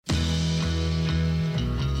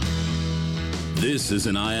This is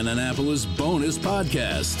an Eye on Annapolis bonus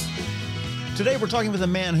podcast. Today we're talking with a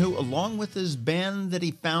man who, along with his band that he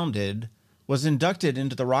founded, was inducted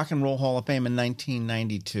into the Rock and Roll Hall of Fame in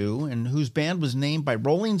 1992, and whose band was named by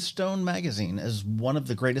Rolling Stone magazine as one of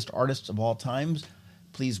the greatest artists of all times.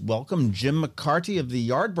 Please welcome Jim McCarty of the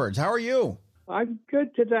Yardbirds. How are you? I'm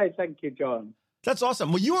good today, thank you, John. That's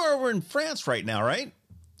awesome. Well, you are over in France right now, right?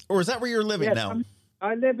 Or is that where you're living now?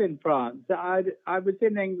 I live in France. I was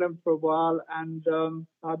in England for a while, and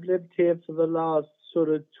I've lived here for the last sort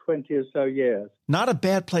of 20 or so years. Not a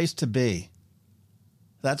bad place to be.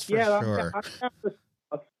 That's for sure.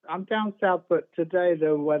 I'm down south, but today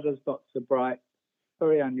the weather's not so bright.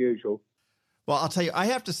 Very unusual. Well, I'll tell you, I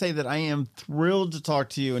have to say that I am thrilled to talk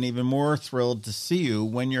to you, and even more thrilled to see you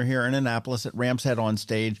when you're here in Annapolis at Ram's Head on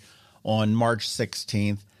Stage on March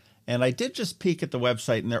 16th. And I did just peek at the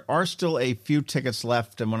website, and there are still a few tickets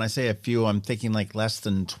left. And when I say a few, I'm thinking like less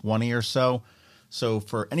than 20 or so. So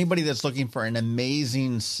for anybody that's looking for an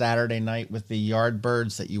amazing Saturday night with the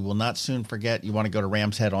Yardbirds that you will not soon forget, you want to go to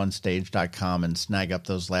ramsheadonstage.com and snag up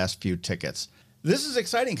those last few tickets. This is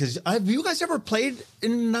exciting because have you guys ever played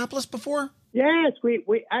in Annapolis before? Yes, we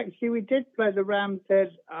did play the Ram's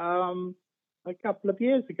Head a couple of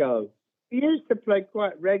years ago. We used to play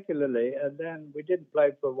quite regularly, and then we didn't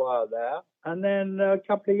play for a while there. And then a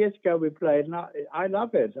couple of years ago we played, and I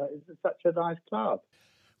love it. It's such a nice club.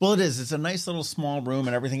 Well, it is. It's a nice little small room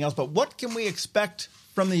and everything else. But what can we expect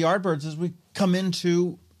from the Yardbirds as we come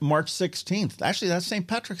into March 16th? Actually, that's St.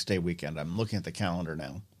 Patrick's Day weekend. I'm looking at the calendar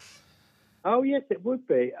now. Oh, yes, it would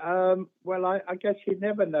be. Well, I guess you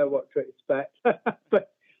never know what to expect.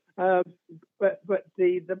 But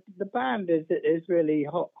the band is really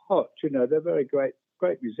hot. You know, they're very great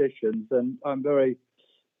musicians, and I'm very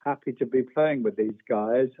happy to be playing with these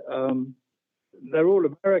guys. They're all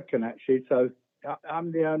American, actually, so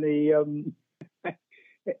I'm the only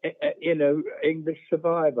English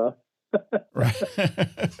survivor. Right.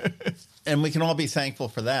 And we can all be thankful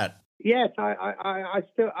for that. Yes, I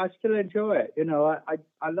still enjoy it. You know,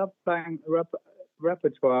 I love playing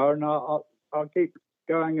repertoire, and I'll keep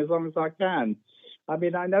going as long as I can. I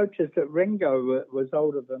mean, I noticed that Ringo was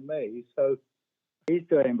older than me, so he's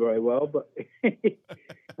doing very well. But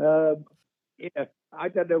I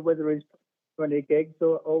don't know whether he's 20 gigs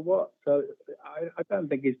or what. So I don't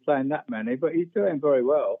think he's playing that many, but he's doing very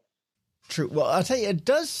well. True. Well, I'll tell you, it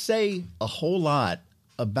does say a whole lot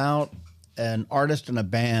about an artist and a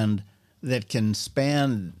band that can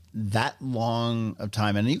span that long of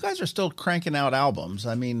time. And you guys are still cranking out albums.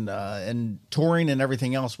 I mean, and touring and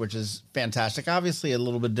everything else, which is fantastic. Obviously a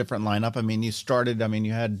little bit different lineup. I mean,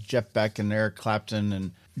 you had Jeff Beck and Eric Clapton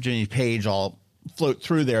and Jimmy Page all float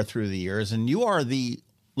through there through the years. And you are the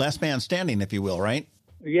last man standing, if you will, right?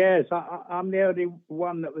 Yes, I'm the only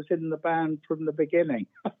one that was in the band from the beginning.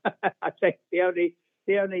 I think the only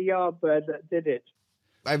Yardbird that did it.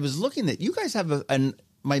 I was looking at you guys have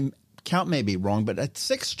my count may be wrong, but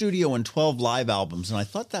 6 studio and 12 live albums, and I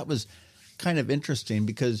thought that was kind of interesting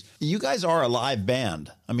because you guys are a live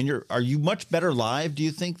band. I mean, are you much better live, do you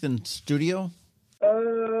think, than studio?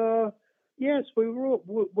 Yes, we were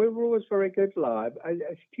always very good live.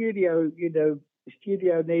 Studio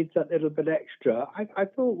needs that little bit extra. I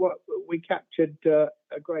thought what we captured a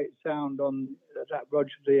great sound on that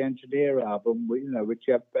Roger the Engineer album, with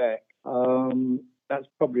Jeff Beck. That's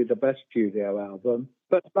probably the best studio album.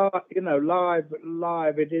 But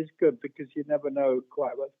live it is good because you never know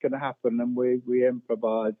quite what's going to happen, and we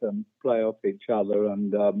improvise and play off each other,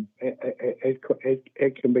 and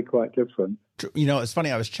it can be quite different. You know, it's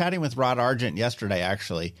funny. I was chatting with Rod Argent yesterday.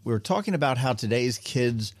 Actually, we were talking about how today's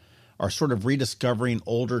kids are sort of rediscovering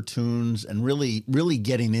older tunes and really, really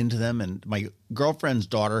getting into them. And my girlfriend's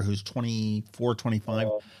daughter, who's 24, 25,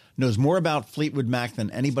 knows more about Fleetwood Mac than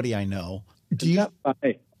anybody I know. Do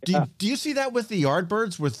you see that with the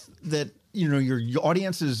Yardbirds? With that, your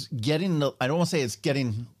audience is getting. I don't want to say it's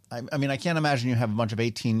getting. I mean, I can't imagine you have a bunch of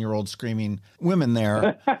 18-year-old screaming women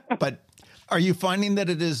there. But are you finding that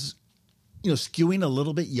it is, skewing a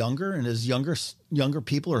little bit younger, and as younger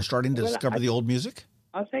people are starting to discover the old music?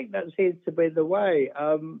 I think that seems to be the way.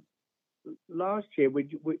 Last year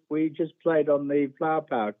we just played on the Flower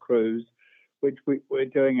Power cruise, which we're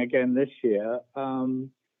doing again this year.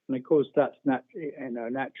 And of course, that's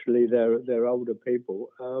naturally they're older people.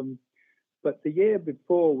 But the year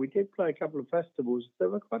before, we did play a couple of festivals. There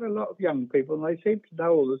were quite a lot of young people, and they seemed to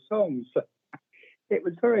know all the songs. It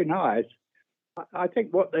was very nice. I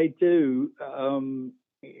think what they do,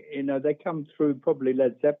 they come through probably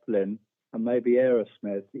Led Zeppelin and maybe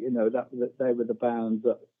Aerosmith. That they were the bands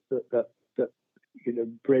that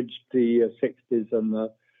bridged the 60s and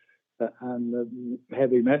and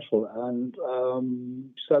heavy metal, and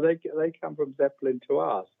so they come from Zeppelin to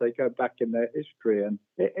us. They go back in their history, and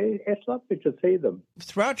it's lovely to see them.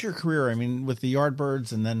 Throughout your career, I mean, with the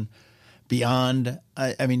Yardbirds and then beyond,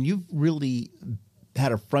 I mean, you've really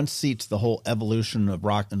had a front seat to the whole evolution of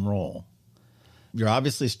rock and roll. You're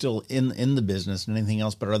obviously still in the business and anything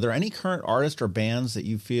else, but are there any current artists or bands that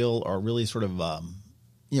you feel are really sort of,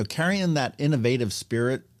 carrying that innovative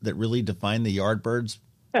spirit that really defined the Yardbirds?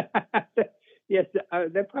 Yes,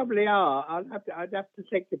 there probably are. I'd have to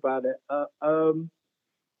think about it.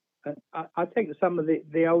 I think some of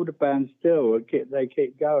the older bands still they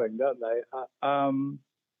keep going, don't they?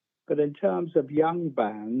 But in terms of young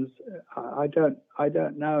bands, I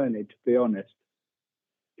don't know any, to be honest.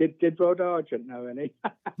 Did Rod Argent know any?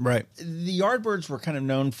 Right. The Yardbirds were kind of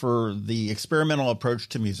known for the experimental approach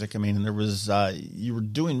to music. I mean, there was you were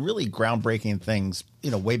doing really groundbreaking things,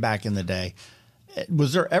 way back in the day.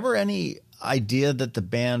 Was there ever any idea that the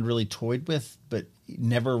band really toyed with, but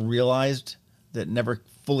never realized, that never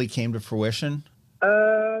fully came to fruition?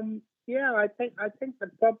 Yeah, I think the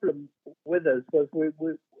problem with us was we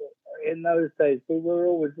in those days we were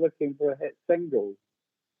always looking for a hit single.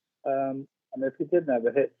 And if you didn't have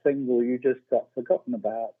a hit single, you just got forgotten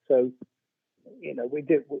about. So, we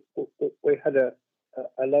had a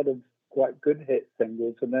lot of quite good hit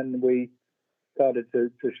singles, and then we started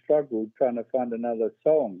to struggle trying to find another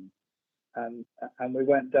song, and we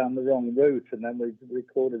went down the wrong route, and then we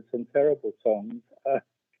recorded some terrible songs,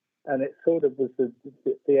 and it sort of was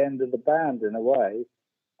the end of the band in a way.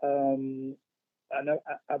 And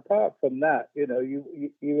apart from that, you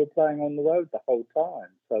were playing on the road the whole time,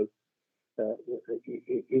 so.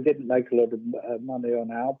 He didn't make a lot of money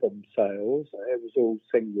on album sales. It was all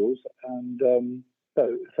singles, and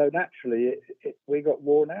so naturally we got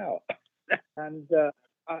worn out. And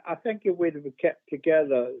I think if we'd have kept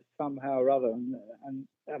together somehow or other, and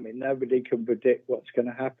I mean nobody can predict what's going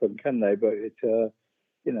to happen, can they? But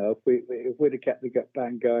if we'd have kept the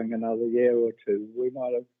band going another year or two, we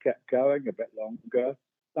might have kept going a bit longer.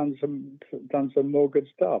 Done some more good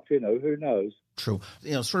stuff, who knows? True.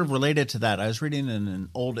 Sort of related to that, I was reading in an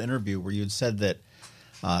old interview where you'd said that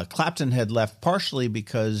Clapton had left partially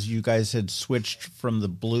because you guys had switched from the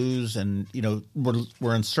blues and,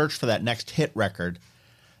 were in search for that next hit record,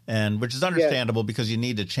 and which is understandable because you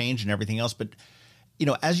need to change and everything else. But,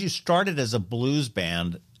 as you started as a blues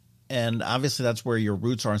band, and obviously that's where your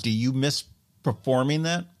roots are, do you miss performing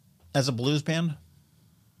that as a blues band?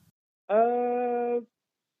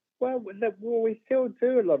 Well, we still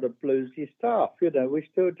do a lot of bluesy stuff. We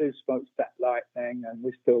still do Smokestack Lightning, and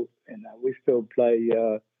we still play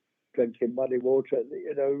Drinking Muddy Water.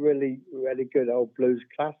 Really, really good old blues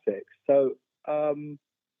classics. So, I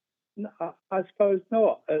suppose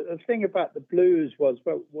not. The thing about the blues was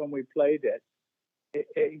when we played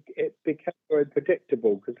it became very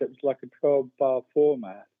predictable because it was like a 12-bar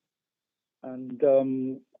format, and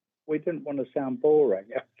we didn't want to sound boring.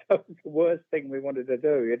 That was the worst thing we wanted to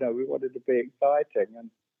do. We wanted to be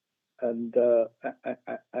exciting and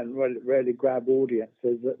really grab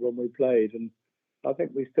audiences when we played. And I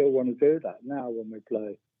think we still want to do that now when we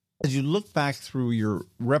play. As you look back through your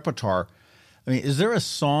repertoire, I mean, is there a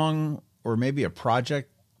song or maybe a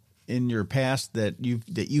project in your past that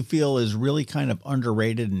you feel is really kind of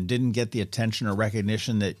underrated and didn't get the attention or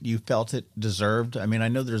recognition that you felt it deserved? I mean, I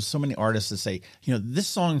know there's so many artists that say, this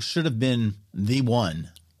song should have been the one.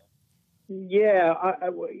 Yeah,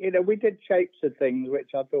 we did Shapes of Things,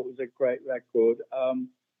 which I thought was a great record,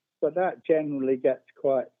 but that generally gets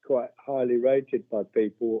quite highly rated by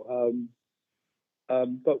people.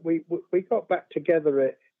 But we got back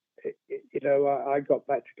together. I got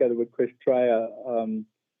back together with Chris Dreyer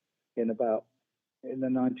in the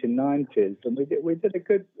 1990s, and we did a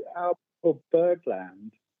good album called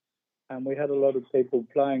Birdland, and we had a lot of people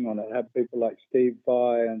playing on it. It had people like Steve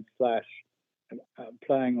Vai and Slash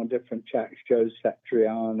playing on different tracks, Joe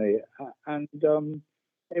Satriani, and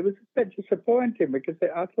it was a bit disappointing because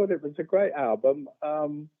I thought it was a great album,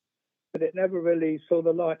 but it never really saw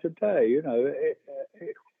the light of day.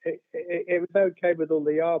 It was okay with all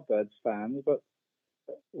the Yardbirds fans, but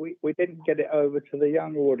we didn't get it over to the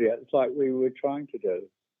young audience like we were trying to do.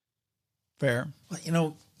 Fair.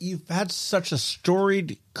 Well, you've had such a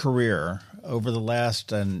storied career over the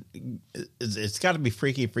last, and it's got to be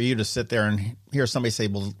freaky for you to sit there and hear somebody say,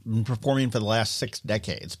 well, I've been performing for the last 6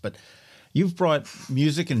 decades, but you've brought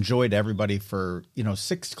music and joy to everybody for,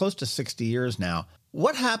 close to 60 years now.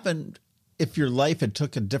 What happened if your life had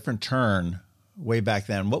took a different turn way back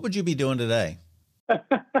then? What would you be doing today?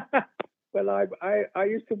 Well, I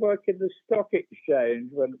used to work in the stock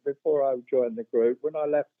exchange before I joined the group. When I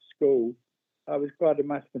left school, I was quite a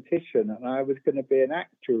mathematician, and I was going to be an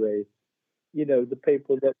actuary. You know, the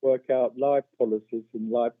people that work out life policies and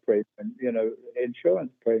life premium, you know,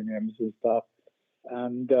 insurance premiums and stuff.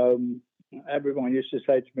 And everyone used to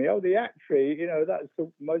say to me, "Oh, the actuary, you know, that's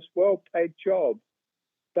the most well-paid job."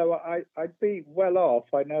 So I'd be well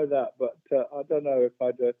off, I know that, but I don't know if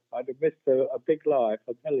I'd have missed a big life,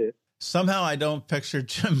 I tell you. Somehow I don't picture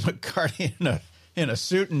Jim McCarty in a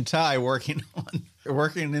suit and tie working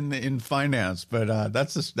in finance, but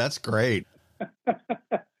that's great.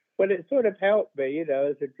 Well, it sort of helped me, you know,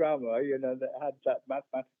 as a drummer, you know, that had that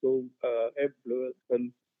mathematical influence,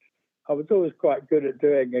 and I was always quite good at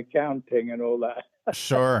doing accounting and all that.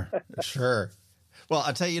 Sure. Well,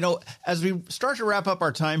 I'll tell you, you know, as we start to wrap up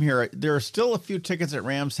our time here, there are still a few tickets at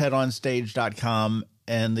ramsheadonstage.com,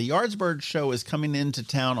 and the Yardbirds show is coming into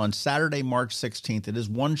town on Saturday, March 16th. It is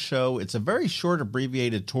one show. It's a very short,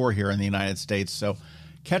 abbreviated tour here in the United States, so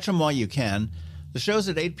catch them while you can. The show's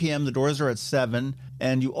at 8 p.m. The doors are at 7,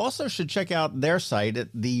 and you also should check out their site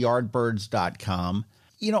at theyardbirds.com.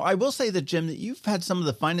 You know, I will say that, Jim, that you've had some of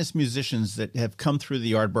the finest musicians that have come through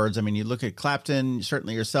the Yardbirds. I mean, you look at Clapton,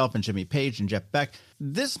 certainly yourself, and Jimmy Page and Jeff Beck.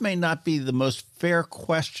 This may not be the most fair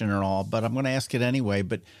question at all, but I'm going to ask it anyway.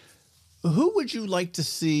 But who would you like to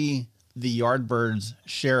see the Yardbirds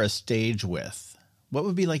share a stage with? What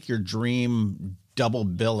would be like your dream double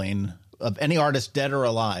billing of any artist, dead or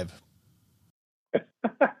alive?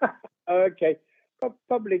 Okay.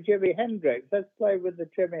 Probably Jimi Hendrix. Let's play with the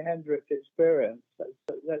Jimi Hendrix experience.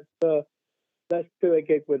 Let's do a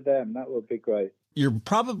gig with them. That would be great. You're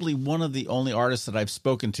probably one of the only artists that I've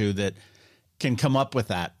spoken to that can come up with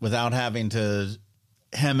that without having to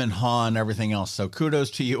hem and haw and everything else. So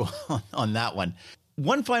kudos to you on that one.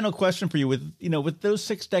 One final question for you: with those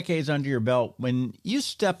 6 decades under your belt, when you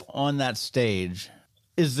step on that stage,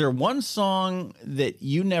 is there one song that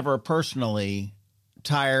you never personally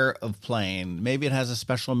tire of playing? Maybe it has a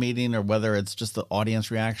special meaning, or whether it's just the audience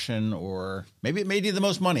reaction, or maybe it made you the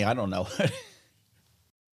most money. I don't know.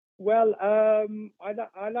 Well, I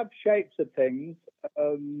love Shapes of Things.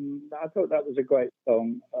 I thought that was a great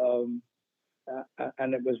song.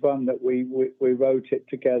 And it was one that we wrote it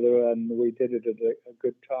together, and we did it at a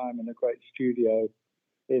good time in a great studio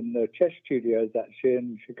in the Chess Studios, actually,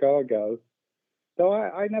 in Chicago. So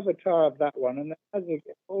I never tire of that one, and it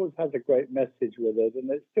always has a great message with it,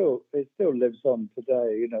 and it still lives on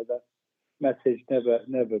today. You know, that message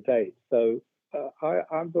never dates. So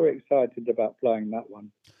I'm very excited about playing that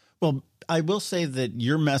one. Well, I will say that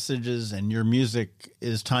your messages and your music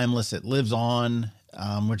is timeless. It lives on,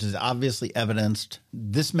 which is obviously evidenced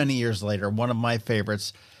this many years later. One of my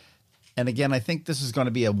favorites. And again, I think this is going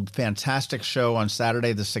to be a fantastic show on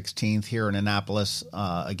Saturday the 16th here in Annapolis.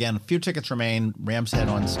 Again, a few tickets remain,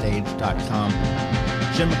 ramsheadonstage.com.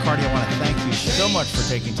 Jim McCarty, I want to thank you so much for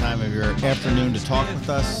taking time of your afternoon to talk with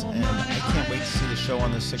us. And I can't wait to see the show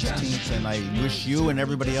on the 16th. And I wish you and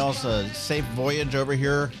everybody else a safe voyage over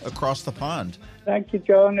here across the pond. Thank you,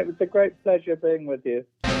 John. It was a great pleasure being with you.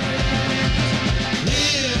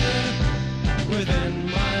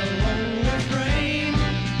 Within my lonely frame,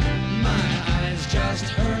 my eyes just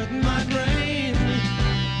hurt my brain,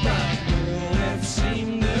 but will it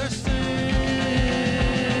seem the same?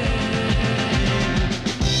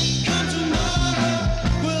 Come tomorrow,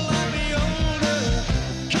 will I be older?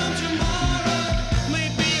 Come tomorrow, may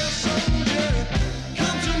be a soldier.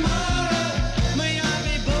 Come tomorrow, may I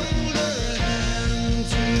be bolder than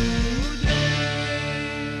today.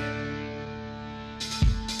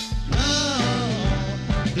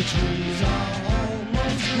 The trees are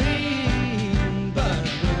almost green, but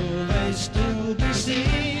will they still be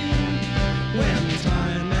seen when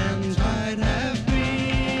time and tide have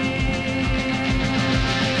been?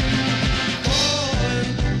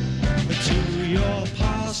 Falling to your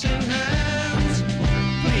passing hands,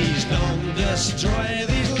 please don't destroy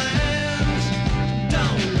these lands,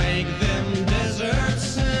 don't make them desert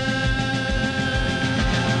sands.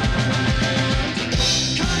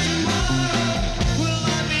 Come tomorrow, will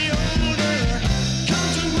I be older?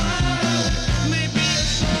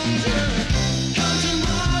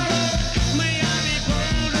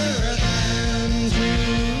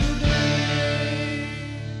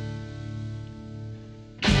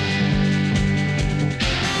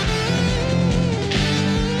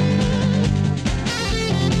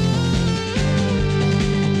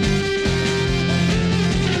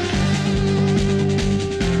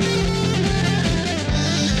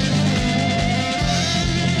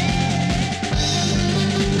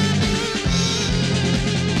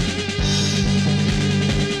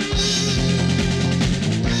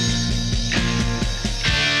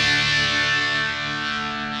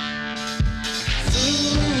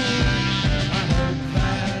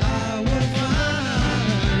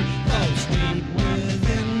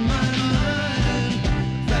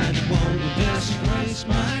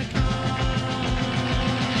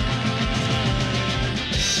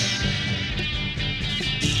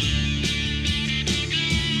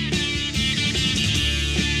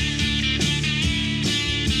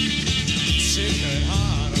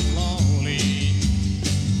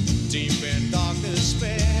 deep in dark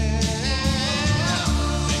despair,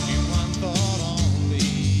 thinking one thought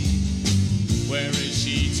only, where is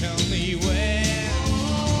she, tell me where,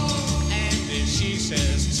 and if she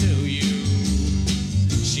says to you,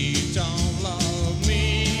 she don't love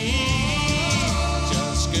me,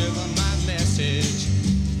 just give her my message,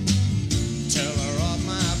 tell her of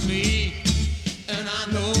my plea, and I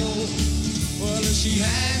know, well, if she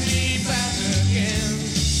had me back again,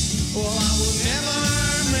 well, I would never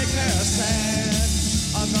make her sad.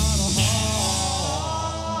 I got a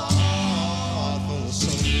heart full of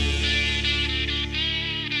soul.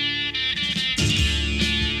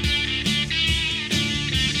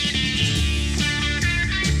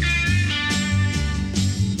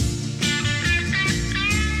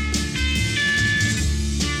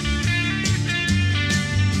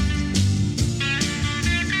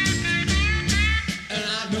 And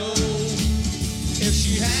I know if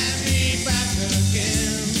she had me back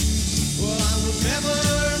again, well, I would never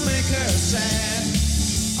make her sad.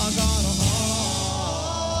 I got a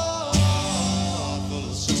heart full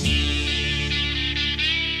of soul.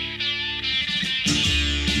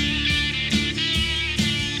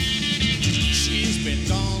 She's been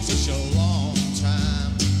gone such a long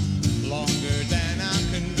time, longer than I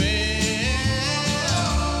can bear.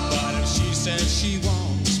 But if she says she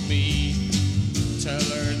wants me, tell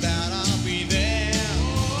her that I'll be there.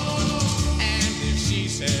 And if she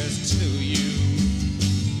says to you,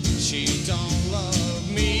 she don't love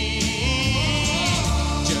me,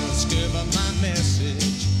 just give her my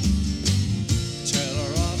message, tell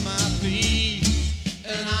her of my plea.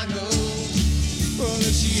 And I know, well,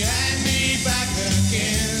 if she had me back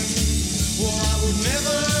again, well, I would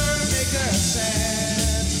never make her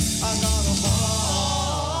sad. I got a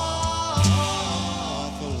heart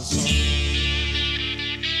full of soul.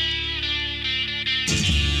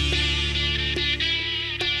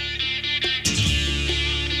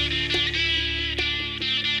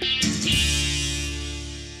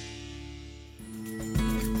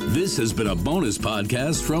 This has been a bonus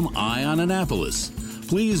podcast from Ion Annapolis.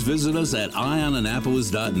 Please visit us at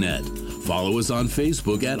ionannapolis.net. Follow us on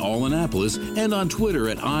Facebook at All Annapolis and on Twitter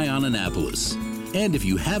at Ion Annapolis. And if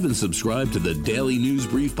you haven't subscribed to the Daily News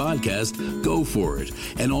Brief podcast, go for it.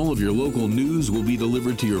 And all of your local news will be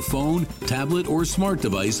delivered to your phone, tablet, or smart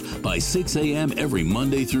device by 6 a.m. every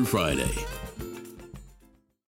Monday through Friday.